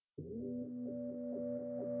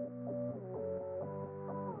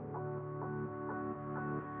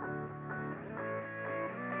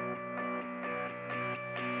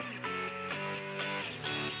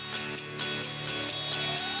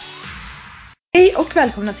och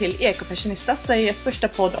välkomna till Ekofashionista, Sveriges första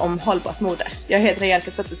podd om hållbart mode. Jag heter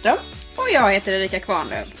Jelka Zetterström. Och jag heter Erika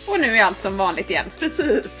Kvarnlöv. Och nu är allt som vanligt igen.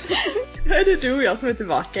 Precis. Nu är det du och jag som är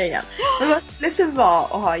tillbaka igen. Men vad lite var att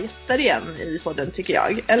ha gäster igen i podden tycker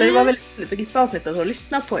jag. Eller det var väldigt roligt att klippa avsnittet och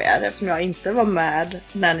lyssna på er eftersom jag inte var med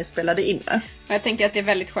när ni spelade in. Jag tänker att det är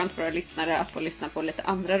väldigt skönt för våra lyssnare att få lyssna på lite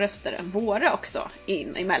andra röster än våra också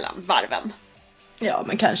in emellan varven. Ja,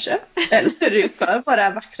 men kanske. Eller så är det ju för våra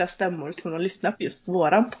vackra stämmor som de lyssnar på just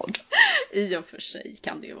våran podd. I och för sig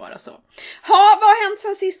kan det ju vara så. Vad har hänt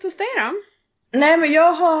sen sist hos dig då? Nej, men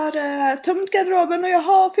jag har tömt garderoben och jag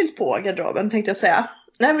har fyllt på garderoben tänkte jag säga.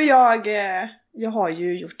 Nej, men jag har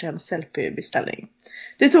ju gjort en selfie-beställning.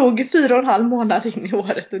 Det tog 4,5 månader in i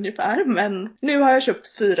året ungefär. Men nu har jag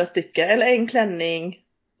köpt 4 stycken, eller en klänning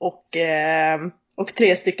och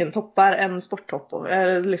 3 stycken toppar. En sporttopp och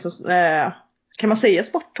liksom... Kan man säga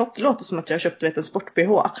sporttopp? Det låter som att jag har köpt en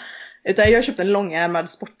sport-BH. Utan jag har köpt en långärmad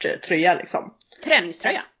sporttröja liksom.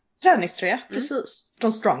 Träningströja, precis.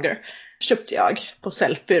 Från Stronger. Köpte jag på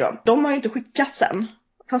Sellpy då. De har ju inte skickat sen.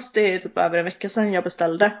 Fast det är typ över en vecka sedan jag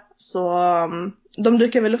beställde. Så de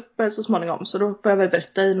dyker väl upp så småningom. Så då får jag väl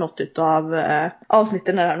berätta i något av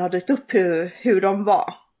avsnitten när de har dykt upp hur de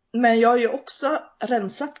var. Men jag har ju också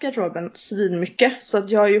rensat garderoben svin mycket. Så att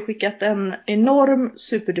jag har ju skickat en enorm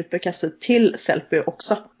superduper kasse till Sellpy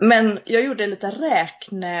också. Men jag gjorde lite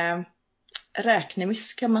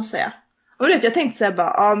räknemiss kan man säga. Och jag tänkte säga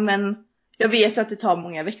bara, men jag vet att det tar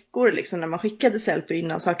många veckor liksom när man skickar till Sellpy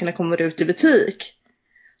innan sakerna kommer ut i butik.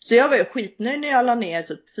 Så jag var ju skitnöjd när jag la ner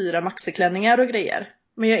typ 4 maxiklänningar och grejer.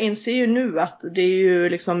 Men jag inser ju nu att det är ju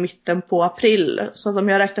liksom mitten på april. Så att om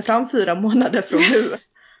jag räknar fram 4 månader från nu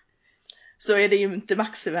så är det ju inte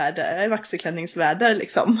maxiklänningsvärde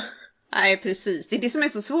liksom. Nej, precis. Det är det som är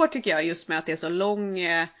så svårt tycker jag just med att det är så lång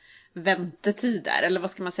väntetid där. Eller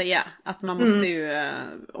vad ska man säga? Att man måste ju,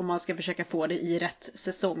 om man ska försöka få det i rätt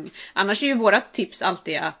säsong. Annars är ju vårat tips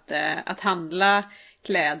alltid att handla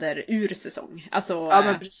kläder ur säsong. Alltså, ja,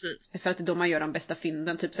 men precis. för att det är då man gör de bästa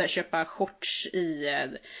fynden. Typ så här, köpa shorts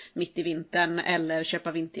mitt i vintern eller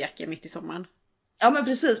köpa vinterjackor mitt i sommaren. Ja, men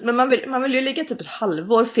precis. Men man vill ju ligga typ ett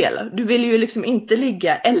halvår fel. Du vill ju liksom inte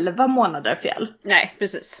ligga 11 månader fel. Nej,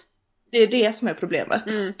 precis. Det är det som är problemet,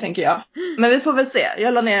 tänker jag. Men vi får väl se.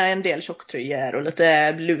 Jag la ner en del tjocktröjor och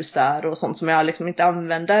lite blusar och sånt som jag liksom inte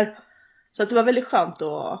använder. Så att det var väldigt skönt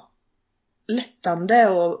och lättande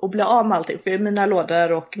och bli av med allting. För mina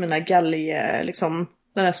lådor och mina galge, liksom,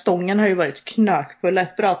 den här stången har ju varit knökfull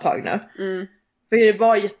ett bra tag nu. För det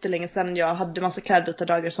var jättelänge sedan jag hade massa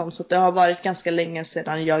klädbytardagar och sånt. Så att det har varit ganska länge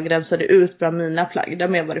sedan jag rensade ut bland mina plagg. Det har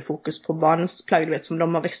mer varit fokus på barnens plagg, du vet, som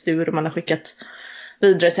de har växt ur och man har skickat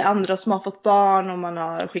vidare till andra som har fått barn. Och man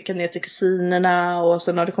har skickat ner till kusinerna. Och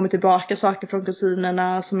sen har det kommit tillbaka saker från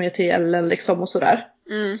kusinerna som är till Ellen liksom och sådär.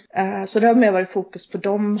 Så det har mer varit fokus på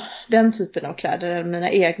den typen av kläder än mina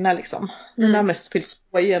egna liksom. Mina har mest fyllts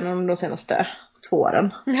på genom de senaste 2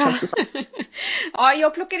 åren, känns det som. Ja,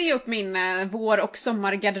 jag plockade ju upp min vår- och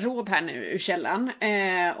sommargarderob här nu ur källan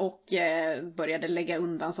och började lägga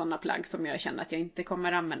undan sådana plagg som jag känner att jag inte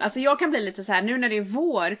kommer använda. Alltså jag kan bli lite så här, nu när det är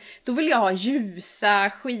vår, då vill jag ha ljusa,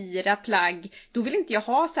 skira plagg. Då vill inte jag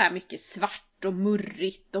ha så här mycket svart och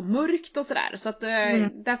murrigt och mörkt och sådär. Så att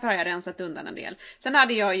därför har jag rensat undan en del. Sen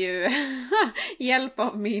hade jag ju hjälp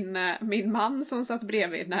av min man som satt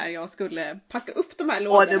bredvid när jag skulle packa upp de här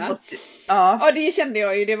lådorna. Ja, det kände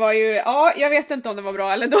jag ju. Det var ju, jag vet inte om det var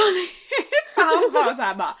bra eller dåligt. Han var så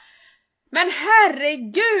här bara, men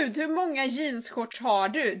herregud, hur många jeansshorts har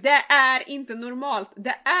du? Det är inte normalt.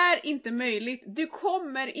 Det är inte möjligt. Du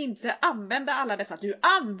kommer inte använda alla dessa. Du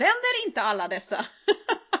använder inte alla dessa.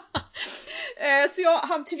 Så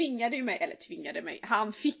han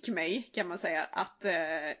han fick mig kan man säga att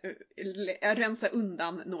rensa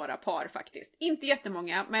undan några par faktiskt. Inte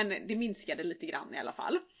jättemånga, men det minskade lite grann i alla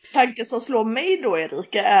fall. Tanken som slår mig då,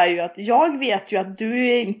 Erika, är ju att jag vet ju att du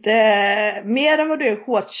är inte mer än vad du är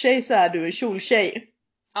shortstjej, så är du en kjoltjej.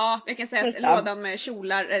 Ja, jag kan säga att lådan med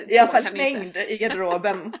kjolar i alla fall mängd i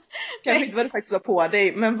garderoben. Kanske inte vad du faktiskt har på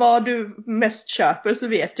dig, men vad du mest köper så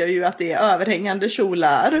vet jag ju att det är överhängande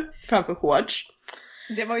kjolar framför shorts.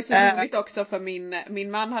 Det var ju så roligt också för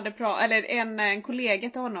min man hade en kollega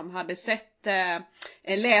till honom hade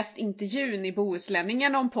läst intervjun i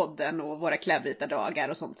Bohuslänningen om podden och våra klädbytardagar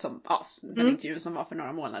och sånt som, den intervjun som var för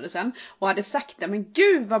några månader sedan. Och hade sagt det, men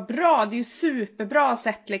gud vad bra, det är ju superbra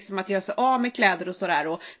sätt liksom att göra sig av med kläder och sådär.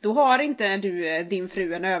 Och då har inte din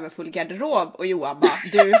fru en överfull garderob. Och Johan bara,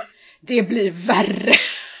 det blir värre.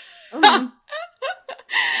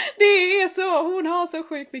 det är så, hon har så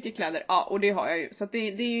sjukt mycket kläder. Ja, och det har jag ju, så att det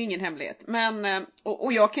är ju ingen hemlighet. Men,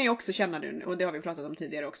 och jag kan ju också känna nu, och det har vi pratat om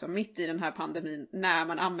tidigare också, mitt i den här pandemin, när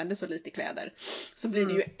man använder så lite kläder, så blir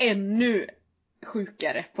det ju ännu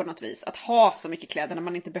sjukare på något vis att ha så mycket kläder när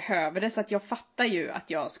man inte behöver det. Så att jag fattar ju att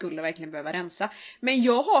jag skulle verkligen behöva rensa. Men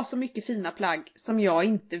jag har så mycket fina plagg som jag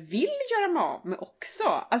inte vill göra mig av med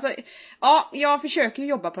också. Alltså, ja, jag försöker ju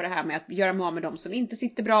jobba på det här med att göra mig av med dem som inte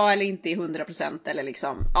sitter bra eller inte är 100% eller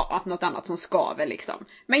liksom, ja, något annat som skaver liksom.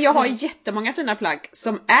 Men jag har jättemånga fina plagg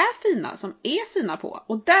som är fina på.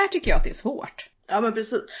 Och där tycker jag att det är svårt. Ja men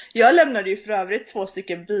precis. Jag lämnade ju för övrigt 2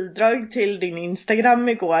 stycken bidrag till din Instagram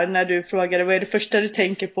igår när du frågade vad är det första du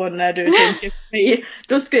tänker på när du tänker på mig.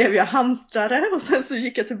 Då skrev jag hamstrare och sen så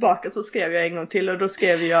gick jag tillbaka så skrev jag en gång till och då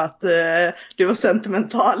skrev jag att du var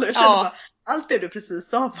sentimental och jag kände bara allt det du precis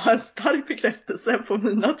sa var en stark bekräftelse på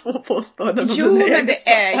mina 2 påståenden. Jo, men det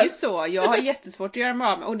är ju så. Jag har jättesvårt att göra mig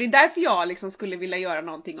av med. Och det är därför jag liksom skulle vilja göra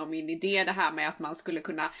någonting om min idé. Det här med att man skulle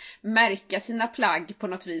kunna märka sina plagg på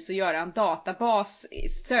något vis och göra en databas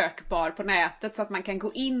sökbar på nätet. Så att man kan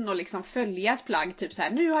gå in och liksom följa ett plagg. Typ så här,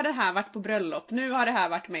 nu har det här varit på bröllop. Nu har det här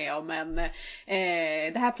varit med om en...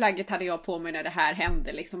 det här plagget hade jag på mig när det här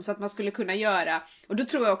hände. Liksom. Så att man skulle kunna göra... Och då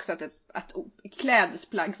tror jag också att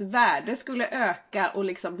klädesplaggs värde skulle öka och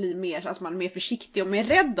liksom bli mer, alltså man är mer försiktig och mer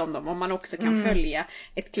rädd om dem om man också kan följa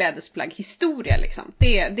ett klädesplagg historia liksom.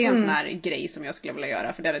 Det är en sån här grej som jag skulle vilja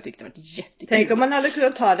göra, för det hade jag tyckt det varit jättekul. Tänk om man hade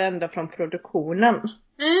kunnat ta det ända från produktionen.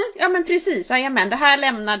 Ja men precis, jajamän. Det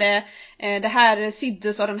här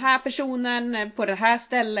syddes av den här personen på det här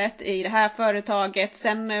stället i det här företaget.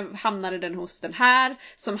 Sen hamnade den hos den här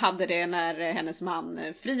som hade det när hennes man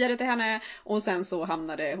friade till henne. Och sen så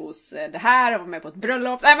hamnade det hos det här och var med på ett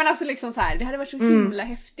bröllop. Nej men alltså liksom så här, det hade varit så himla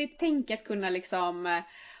häftigt. Tänk att kunna liksom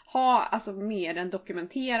ha alltså mer en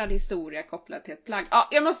dokumenterad historia kopplad till ett plagg. Ja,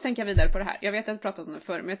 jag måste tänka vidare på det här. Jag vet att jag pratat om det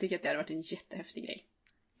förr, men jag tycker att det hade varit en jättehäftig grej.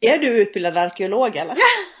 Är du utbildad arkeolog eller?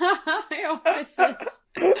 Ja, precis.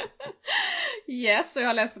 Yes, och jag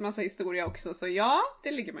har läst en massa historia också. Så ja,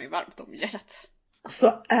 det ligger mig varmt om hjärtat.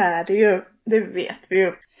 Så är det ju, det vet vi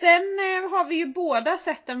ju. Sen har vi ju båda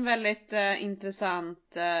sett en väldigt intressant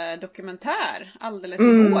dokumentär. Alldeles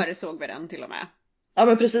igår såg vi den till och med. Ja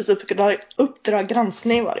men precis, Uppdrag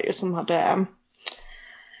granskning var det ju som hade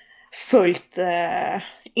följt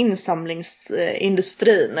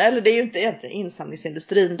insamlingsindustrin. Eller det är ju inte egentligen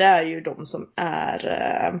insamlingsindustrin, det är ju de som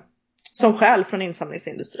är som stjäl från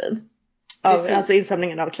insamlingsindustrin. Alltså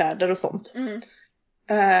insamlingen av kläder och sånt. Nu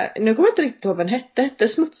kommer jag inte riktigt ihåg vad den hette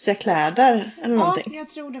smutsiga kläder eller någonting. Ja, jag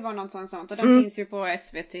tror det var något sånt. Och den finns ju på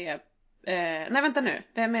SVT. Nej vänta nu,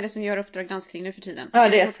 vem är det som gör Uppdrag granskning nu för tiden? Ja,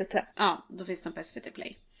 det är SVT. Ja, då finns den på SVT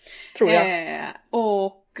Play. Tror jag.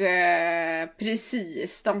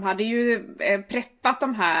 Precis, de hade ju preppat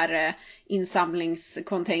de här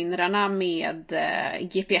insamlingscontainrarna med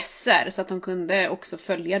GPSer så att de kunde också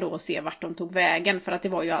följa då och se vart de tog vägen. För att det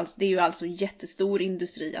är ju alltså jättestor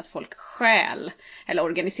industri att folk stjäl, eller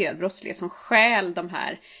organiserad brottslighet som stjäl de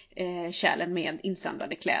här kärlen med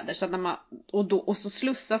insamlade kläder. Så att och så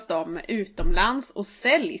slussas de utomlands och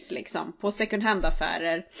säljs liksom på second hand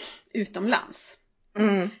affärer utomlands.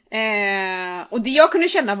 Och det jag kunde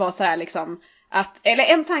känna var så här liksom eller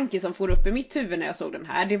en tanke som får upp i mitt huvud när jag såg den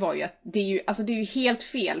här, det var ju att det är ju helt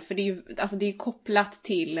fel, för det är ju kopplat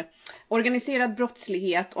till organiserad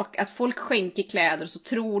brottslighet och att folk skänker kläder så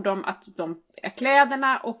tror de att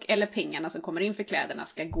kläderna eller pengarna som kommer in för kläderna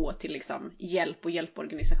ska gå till liksom hjälp och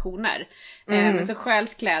hjälporganisationer. Men så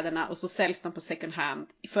stjäls kläderna och så säljs de på second hand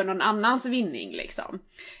för någon annans vinning liksom.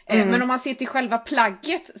 Men om man ser till själva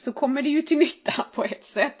plagget så kommer det ju till nytta på ett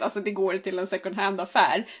sätt. Alltså det går till en second hand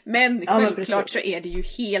affär. Men självklart så är det ju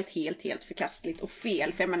helt förkastligt och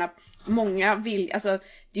fel. För jag menar, många vill, alltså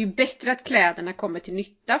det är ju bättre att kläderna kommer till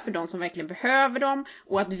nytta för de som verkligen behöver dem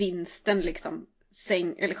och att vinsten liksom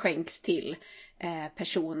skänks till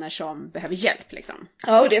personer som behöver hjälp liksom.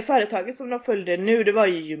 Ja, och det företaget som de följde nu, det var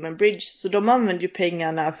ju Human Bridge, så de använde ju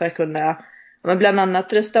pengarna för att kunna bland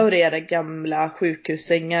annat restaurera gamla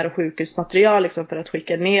sjukhussängar och sjukhusmaterial liksom, för att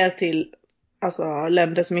skicka ner till alltså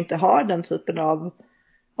länder som inte har den typen av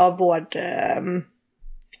vård,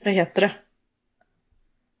 vad heter det?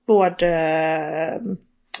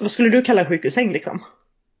 Vad skulle du kalla sjukhussäng liksom?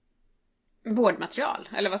 Vårdmaterial,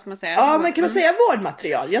 eller vad ska man säga? Ja, men kan man säga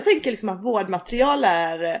vårdmaterial? Jag tänker liksom att vårdmaterial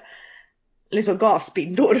är liksom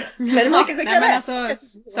gasbindor. Men man kan skicka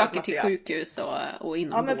saker till sjukhus och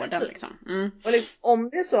inom vården liksom. Och liksom, om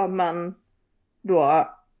det är så att man då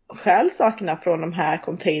stjäl sakerna från de här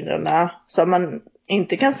containrarna så att man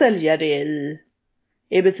inte kan sälja det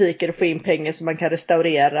i butiker och få in pengar så man kan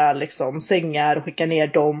restaurera liksom sängar och skicka ner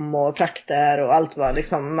dem och trakter och allt vad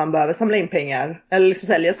liksom man behöver samla in pengar eller liksom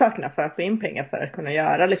sälja sakerna för att få in pengar för att kunna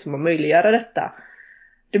göra liksom och möjliggöra detta.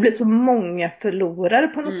 Det blir så många förlorare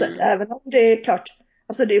på något sätt, även om det är klart,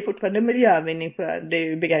 alltså det är fortfarande miljövinning för det är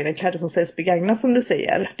ju begagnade kläder som sägs begagna som du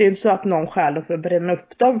säger. Det är inte så att någon stjäl dem för att bränna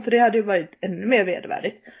upp dem, för det hade ju varit ännu mer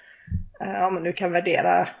vedervärdigt. Om man nu kan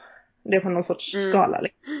värdera det på någon sorts skala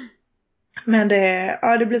liksom. Men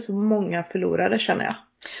det blir så många förlorare känner jag.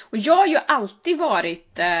 Och jag har ju alltid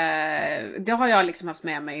varit, det har jag liksom haft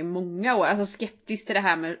med mig i många år, alltså skeptisk till det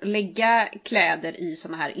här med att lägga kläder i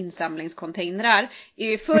såna här insamlingscontainrar.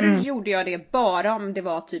 Förr gjorde jag det bara om det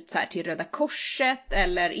var typ så här till Röda Korset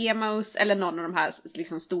eller Emmaus eller någon av de här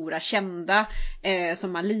liksom stora kända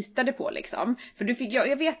som man litade på liksom. För du fick,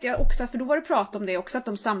 jag vet jag också, för då var det prat om det också, att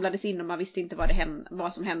de samlades in och man visste inte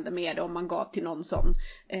vad som hände med det om man gav till någon sån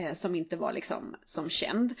som inte var liksom som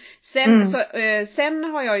känd.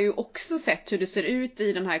 Sen har jag ju också sett hur det ser ut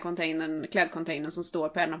i den här klädcontainern som står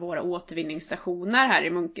på en av våra återvinningsstationer här i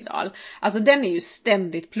Munkedal. Alltså den är ju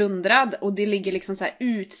ständigt plundrad och det ligger liksom så här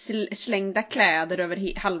utslängda kläder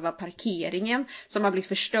över halva parkeringen som har blivit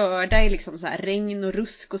förstörda i liksom så här regn och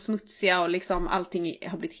rusk och smutsiga och liksom allting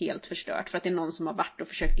har blivit helt förstört för att det är någon som har varit och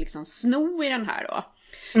försökt liksom sno i den här då.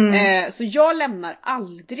 Så jag lämnar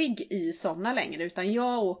aldrig i sådana längre, utan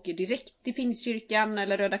jag åker direkt till Pingstkyrkan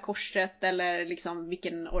eller Röda Korset eller liksom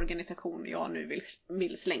vilken organisation jag nu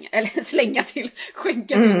vill slänga till,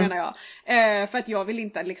 skänka till menar jag. För att jag vill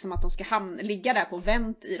inte liksom att de ska ligga där på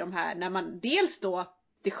vänt i de här, när man dels då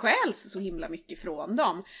det stjäls så himla mycket från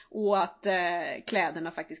dem och att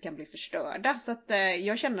kläderna faktiskt kan bli förstörda. Så att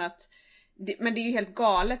jag känner att men det är ju helt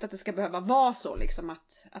galet att det ska behöva vara så liksom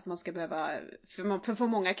att man ska behöva, för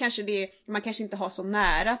många kanske man kanske inte har så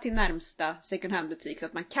nära till närmsta second hand butik så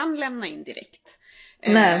att man kan lämna in direkt.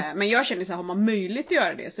 Men jag känner så här, har man möjlighet att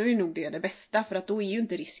göra det så är nog det bästa, för att då är ju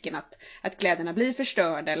inte risken att kläderna blir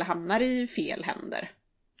förstörda eller hamnar i fel händer.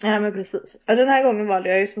 Ja men precis. Den här gången valde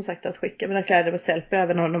jag ju som sagt att skicka mina kläder med Sellpy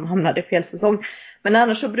även om de hamnade i fel säsong. Men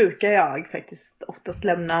annars så brukar jag faktiskt oftast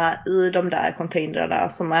lämna i de där containrarna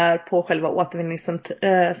som är på själva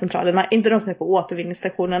återvinningscentralerna. Inte de som är på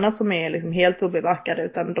återvinningsstationerna som är liksom helt obevakade,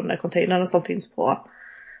 utan de där containrarna som finns på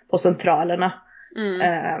centralerna.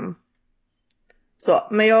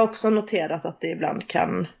 Men jag har också noterat att det ibland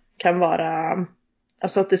kan vara,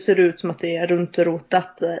 alltså att det ser ut som att det är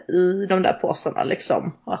runtrotat i de där påsarna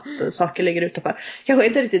liksom. Och att saker ligger utanför. Kanske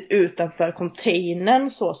inte riktigt utanför containern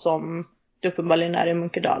så som det uppenbarligen är i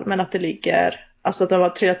Munkedal. Men att det ligger, alltså att de har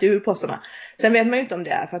trillat ur påsarna. Sen vet man ju inte om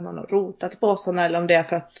det är för att någon har rotat påsarna. Eller om det är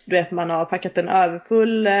för att du vet, man har packat en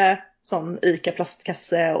överfull sån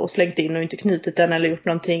ICA-plastkasse och slängt in och inte knutit den eller gjort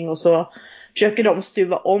någonting. Och så försöker de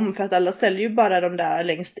stuva om, för att alla ställer ju bara de där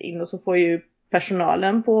längst in. Och så får ju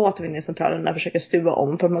personalen på återvinningscentralen försöka stuva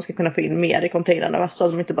om för att man ska kunna få in mer i containrarna, så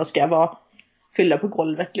att de inte bara ska vara fylla på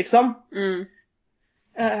golvet liksom.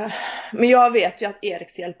 Men jag vet ju att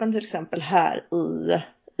Erikshjälpen till exempel här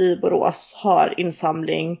i Borås har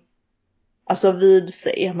insamling alltså vid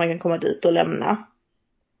sig, man kan komma dit och lämna.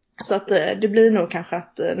 Så att det blir nog kanske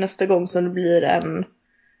att nästa gång som det blir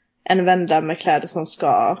en vända med kläder som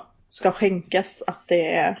ska skänkas,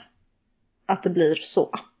 att det blir så.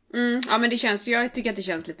 Ja men jag tycker att det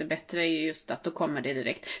känns lite bättre just att då kommer det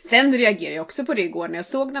direkt. Sen reagerade jag också på det igår när jag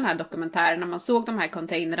såg den här dokumentären, när man såg de här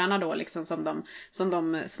containrarna då liksom som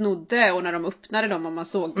de snodde, och när de öppnade dem och man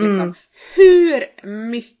såg liksom hur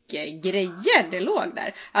mycket grejer det låg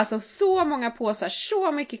där. Alltså så många påsar,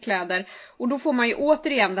 så mycket kläder, och då får man ju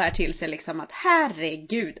återigen det här till sig liksom att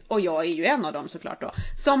herregud, och jag är ju en av dem såklart då,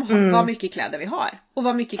 som vad mycket kläder vi har och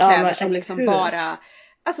vad mycket kläder som liksom bara,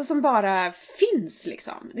 alltså som bara finns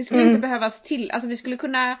liksom. Det skulle inte behövas till, alltså vi skulle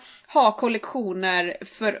kunna ha kollektioner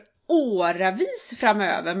för åravis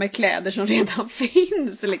framöver med kläder som redan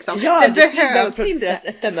finns liksom. Ja, det behövs produceras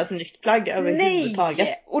ett enda nytt plagg överhuvudtaget.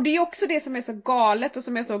 Nej, och det är också det som är så galet, och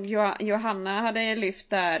som jag såg Johanna hade lyft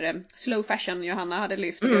där, Slow Fashion Johanna hade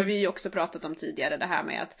lyft, och det har vi ju också pratat om tidigare, det här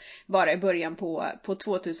med att bara i början på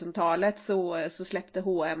 2000-talet så släppte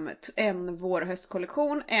H&M en vår- och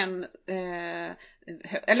höstkollektion, en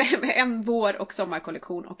vår- och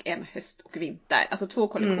sommarkollektion och en höst- och vinter. Alltså 2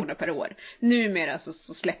 kollektioner per år. Numera så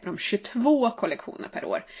släpper de 22 kollektioner per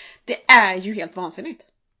år. Det är ju helt vansinnigt.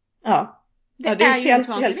 Ja, det är ju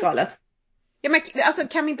helt galet. Ja, men alltså,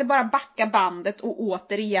 kan vi inte bara backa bandet och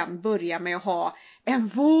återigen börja med att ha en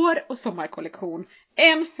vår- och sommarkollektion,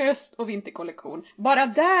 en höst- och vinterkollektion. Bara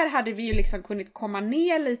där hade vi ju liksom kunnat komma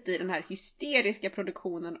ner lite i den här hysteriska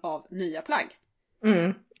produktionen av nya plagg.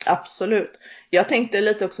 Absolut. Jag tänkte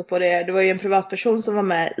lite också på det. Det var ju en privatperson som var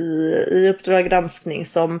med i Uppdrag granskning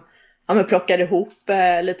som plockade ihop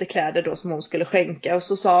lite kläder då som hon skulle skänka. Och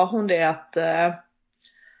så sa hon det att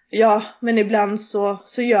ja, men ibland så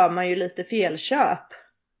gör man ju lite felköp.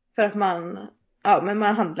 För att man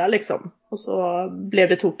handlar liksom. Och så blev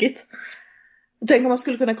det tokigt. Och tänk om man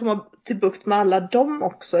skulle kunna komma till bukt med alla dem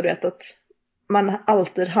också. Du vet att man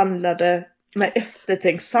alltid handlade med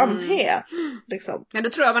eftertänksamhet. Liksom. Men då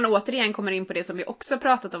tror jag man återigen kommer in på det som vi också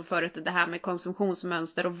pratat om förut. Det här med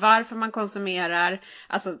konsumtionsmönster och varför man konsumerar.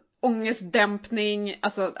 Alltså ångestdämpning,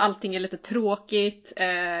 alltså allting är lite tråkigt.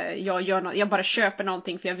 Jag bara köper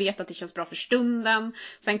någonting för jag vet att det känns bra för stunden.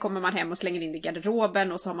 Sen kommer man hem och slänger in det i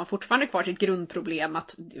garderoben och så har man fortfarande kvar sitt grundproblem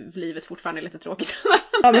att livet fortfarande är lite tråkigt.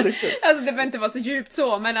 Ja, men precis. Alltså det behöver inte vara så djupt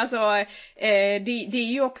så, men alltså det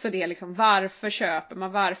är ju också det liksom, varför köper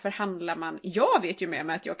man, varför handlar man? Jag vet ju med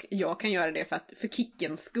mig att jag kan göra det för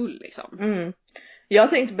kickens skull liksom. Jag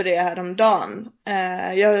tänkte på det här om dagen.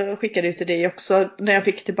 Jag skickade ut till dig också när jag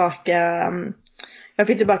fick tillbaka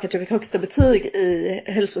att jag fick högsta betyg i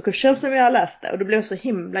hälsokursen som jag läste. Och då blev jag så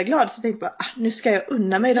himla glad så jag tänkte bara, nu ska jag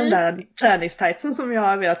unna mig de där träningstightsen som jag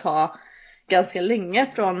har velat ha ganska länge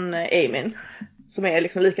från Aimin. Som är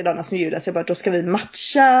liksom likadana som Julia. Så jag bara, då ska vi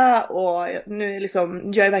matcha. Och nu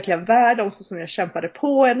liksom, jag är verkligen värd de som jag kämpade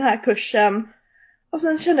på i den här kursen. Och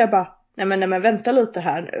sen kände jag bara, nej men vänta lite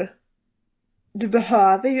här nu. Du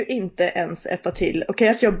behöver ju inte ens äppa till. Okej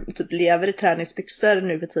att jag typ lever i träningsbyxor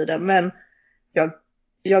nu för tiden. Men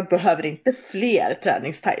jag behöver inte fler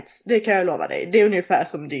träningstights. Det kan jag lova dig. Det är ungefär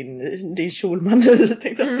som din kjolmani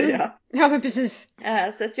tänkte jag säga. Ja men precis.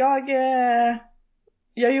 Så att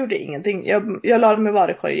jag gjorde ingenting. Jag lade mig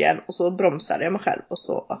varukorgen och så bromsade jag mig själv. Och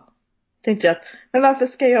så tänkte jag att, men varför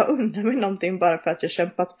ska jag unna mig någonting bara för att jag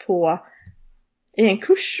kämpat på i en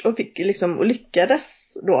kurs och fick liksom, och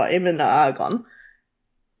lyckades då i mina ögon.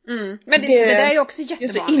 Men det där är också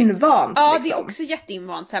jättevanligt. Det är så invant. Ja, liksom. Det är också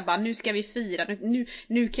jätteinvant. Så här, bara, nu ska vi fira.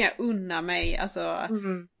 Nu kan jag unna mig. Alltså,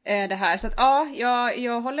 det här. Så att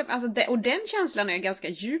jag håller. Alltså, och den känslan är ganska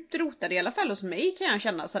djupt rotad. I alla fall hos mig kan jag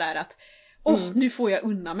känna sådär att nu får jag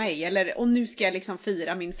unna mig. Eller, och nu ska jag liksom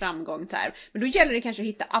fira min framgång här. Men då gäller det kanske att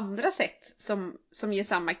hitta andra sätt som ger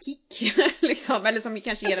samma kick. liksom, eller som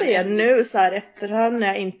kanske ger jag säger nu så här efterhand när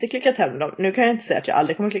jag inte klickat hem dem. Nu kan jag inte säga att jag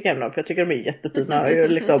aldrig kommer klicka hem dem. För jag tycker de är jättefina.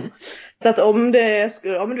 liksom. Så att om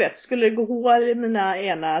du vet, skulle det gå hår i mina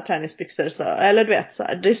ena träningsbyxor så, eller du vet så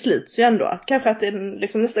här, det slits ju ändå. Kanske att det,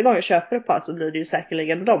 liksom, nästa gång jag köper ett par så blir det ju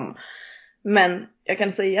säkerligen dem. Men jag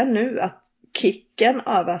kan säga nu att kicken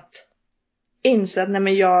av att inse att nej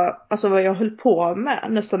men alltså vad jag höll på med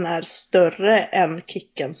nästan är större än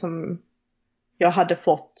kicken som jag hade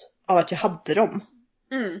fått av att jag hade dem.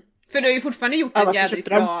 För du har ju fortfarande gjort en jävligt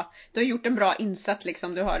bra, du har gjort en bra insats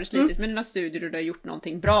liksom, du har slitit med dina studier och du har gjort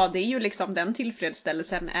någonting bra. Det är ju liksom, den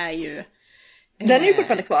tillfredsställelsen är ju den är ju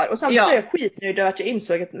fortfarande kvar. Och samtidigt så är jag skitnöjd över att jag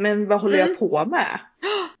insåg att, men vad håller jag på med?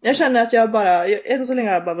 Jag känner att än så länge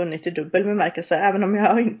har jag bara vunnit i dubbel bemärkelse. Även om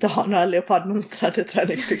jag inte har några leopardmönstrade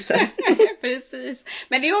träningsbyxor. Precis.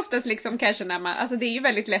 Men det är oftast liksom kanske när man, alltså det är ju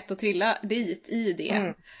väldigt lätt att trilla dit i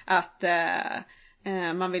det. Att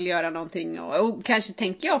man vill göra någonting och kanske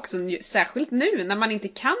tänker jag också särskilt nu när man inte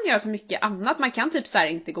kan göra så mycket annat. Man kan typ så här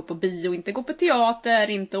inte gå på bio, inte gå på teater,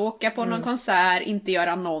 inte åka på någon konsert, inte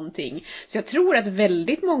göra någonting. Så jag tror att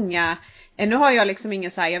väldigt många, nu har jag liksom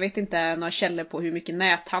ingen så här, jag vet inte några källor på hur mycket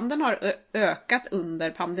näthandeln har ökat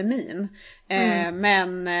under pandemin.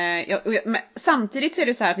 Men samtidigt så är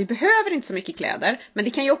det så här att vi behöver inte så mycket kläder. Men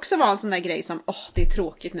det kan ju också vara en sån där grej som, det är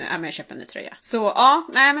tråkigt nu, men jag köper en ny tröja. Så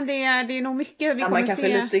men det är nog mycket vi kommer man kanske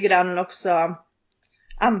lite grann också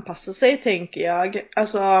anpassa sig tänker jag.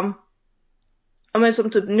 Alltså, men som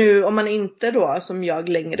typ nu, om man inte då som jag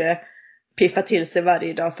längre piffa till sig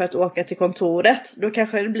varje dag för att åka till kontoret. Då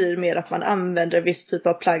kanske det blir mer att man använder viss typ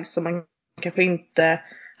av plagg som man kanske inte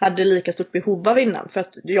hade lika stort behov av innan. För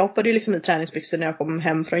att jag hoppade ju liksom i träningsbyxor när jag kom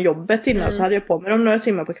hem från jobbet innan. Så hade jag på mig dem några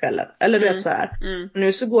timmar på kvällen. Eller du vet så här.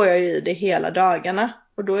 Nu så går jag ju i det hela dagarna.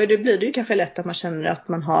 Och då blir det ju kanske lätt att man känner att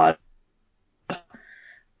man har,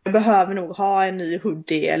 jag behöver nog ha en ny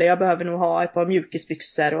hoodie. Eller jag behöver nog ha ett par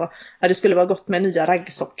mjukisbyxor. Och det skulle vara gott med nya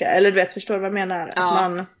raggsockor. Eller du vet, förstår du vad jag menar? Ja.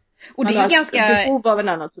 Att man och det är har ganska behov av en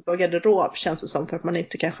annan typ av garderob känns det som. För att man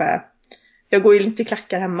inte kanske Jag går ju inte i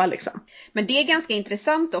klackar hemma liksom. Men det är ganska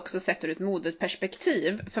intressant också sett ur ett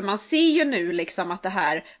modesperspektiv. För man ser ju nu liksom att det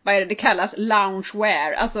här, vad är det kallas,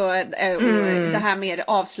 loungewear. Alltså det här med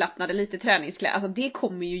avslappnade, lite träningskläder. Alltså det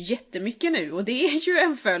kommer ju jättemycket nu. Och det är ju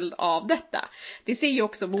en följd av detta. Det ser ju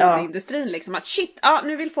också modeindustrin liksom att shit,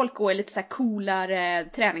 nu vill folk gå i lite så här coolare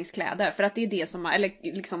träningskläder. För att det är det som, eller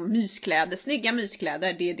liksom myskläder, snygga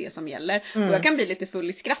myskläder, det är det som gäller. Och jag kan bli lite full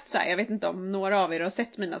i skratt så här. Jag vet inte om några av er har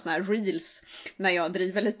sett mina såna här reels när jag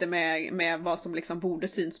driver lite med vad som liksom borde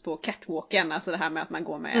syns på catwalken, alltså det här med att man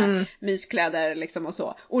går med myskläder liksom och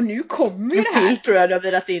så. Och nu kommer ju det här. Filt tror jag du har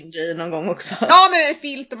virat in dig någon gång också. Ja, med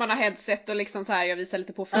filt och man har headset och liksom så här, jag visar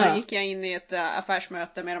lite på förr gick jag in i ett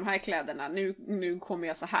affärsmöte med de här kläderna. Nu kommer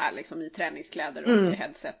jag så här liksom i träningskläder och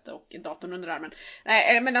headset och datorn under armen.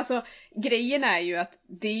 Nej, men alltså grejen är ju att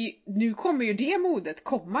nu kommer ju det modet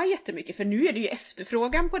komma jättemycket, för nu är det ju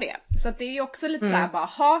efterfrågan på det. Så att det är ju också lite så här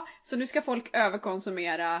bara, så nu ska folk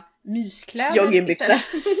överkonsumera myskläder. Joggingbyxor.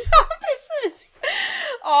 Ja, precis.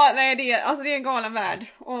 Ja, nej, det är en galen värld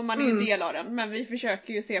och man är ju en del av den, men vi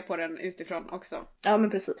försöker ju se på den utifrån också. Ja, men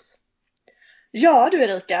precis. Ja, du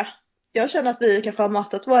Erika. Jag känner att vi kanske har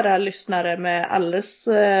matat våra lyssnare med alldeles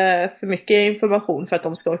för mycket information för att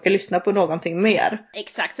de ska orka lyssna på någonting mer.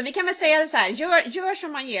 Exakt, så vi kan väl säga så här, gör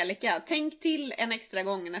som Angelica. Tänk till en extra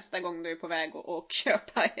gång nästa gång du är på väg och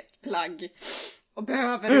köpa ett plagg. Och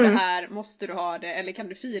behöver du det här, måste du ha det, eller kan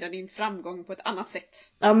du fira din framgång på ett annat sätt?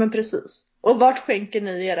 Ja, men precis. Och vart skänker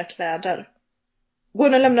ni era kläder? Går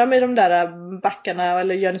ni och lämnar med de där backarna,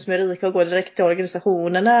 eller gör ni som Erika och går direkt till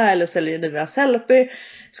organisationerna, eller säljer ni via Sellpy? Det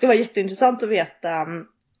ska vara jätteintressant att veta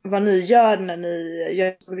vad ni gör när ni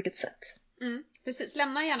gör på vilket sätt. Precis,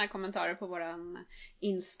 lämna gärna kommentarer på våran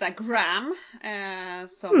Instagram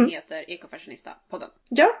som heter Ekofashionista-podden.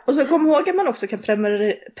 Ja, och så kom ihåg att man också kan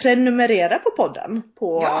prenumerera på podden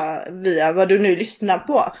via vad du nu lyssnar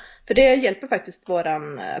på. För det hjälper faktiskt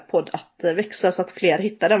våran podd att växa så att fler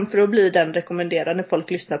hittar den. För då blir den rekommenderad när folk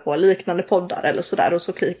lyssnar på liknande poddar eller sådär. Och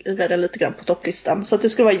så klickar den lite grann på topplistan. Så att det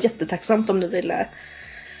skulle vara jättetacksamt om ni ville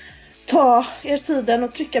ta er tiden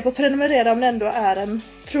och trycka på prenumerera om ni ändå är en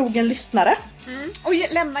trogen lyssnare. Och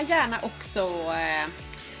lämna gärna också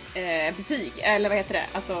betyg, eller vad heter det?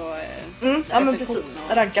 Alltså ja, men precis,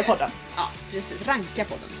 ranka podden. Ja, precis, ranka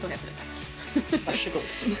podden, så heter det, tack. Varsågod.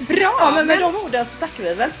 Bra, ja, men med de orden så tackar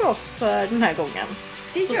vi väl för oss för den här gången.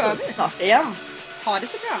 Det så gör vi snart igen. Ha det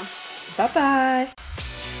så bra. Bye bye.